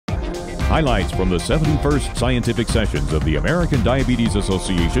Highlights from the 71st Scientific Sessions of the American Diabetes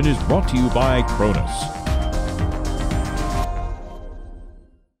Association is brought to you by Cronus.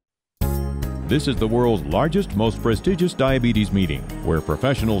 This is the world's largest, most prestigious diabetes meeting, where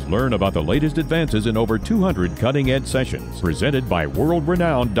professionals learn about the latest advances in over 200 cutting-edge sessions, presented by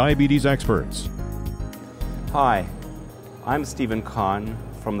world-renowned diabetes experts. Hi, I'm Stephen Kahn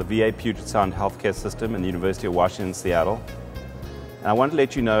from the VA Puget Sound Healthcare System in the University of Washington, Seattle. And I want to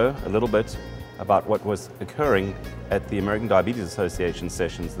let you know a little bit about what was occurring at the American Diabetes Association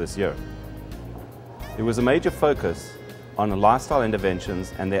sessions this year. It was a major focus on lifestyle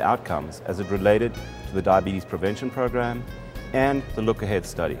interventions and their outcomes as it related to the diabetes prevention program and the Look Ahead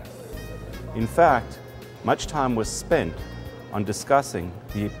study. In fact, much time was spent on discussing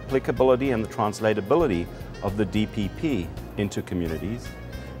the applicability and the translatability of the DPP into communities,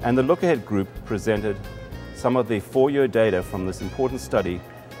 and the Look Ahead group presented some of the 4-year data from this important study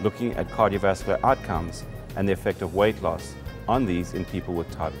looking at cardiovascular outcomes and the effect of weight loss on these in people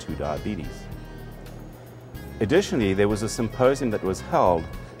with type 2 diabetes. Additionally, there was a symposium that was held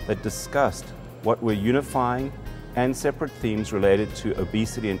that discussed what were unifying and separate themes related to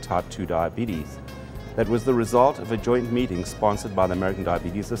obesity and type 2 diabetes. That was the result of a joint meeting sponsored by the American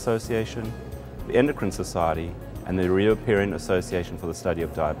Diabetes Association, the Endocrine Society, and the European Association for the Study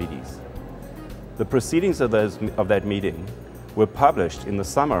of Diabetes. The proceedings of that meeting were published in the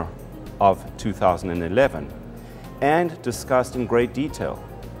summer of 2011 and discussed in great detail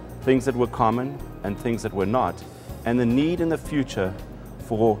things that were common and things that were not, and the need in the future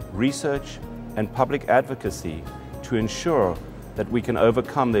for research and public advocacy to ensure that we can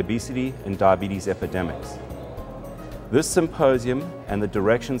overcome the obesity and diabetes epidemics. This symposium and the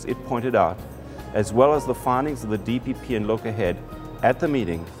directions it pointed out, as well as the findings of the DPP and Look Ahead at the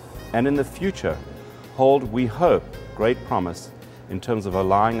meeting and in the future, hold, we hope, great promise in terms of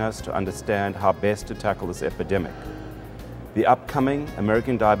allowing us to understand how best to tackle this epidemic. The upcoming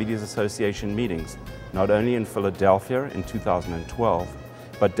American Diabetes Association meetings, not only in Philadelphia in 2012,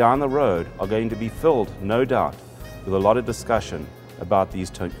 but down the road are going to be filled, no doubt, with a lot of discussion about these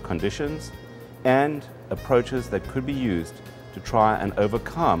conditions and approaches that could be used to try and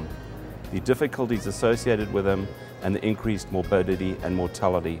overcome the difficulties associated with them and the increased morbidity and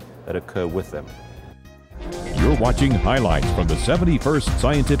mortality that occur with them. You're watching highlights from the 71st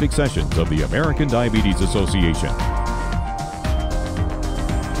Scientific Sessions of the American Diabetes Association.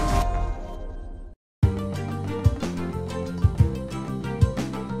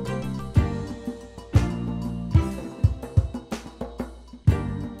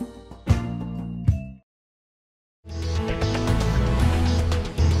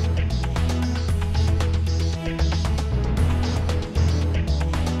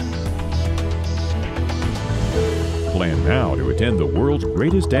 Plan now to attend the world's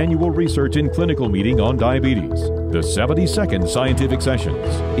greatest annual research and clinical meeting on diabetes, the 72nd Scientific Sessions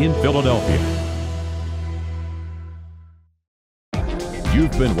in Philadelphia.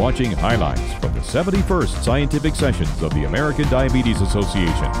 You've been watching highlights from the 71st Scientific Sessions of the American Diabetes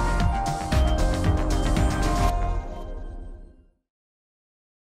Association.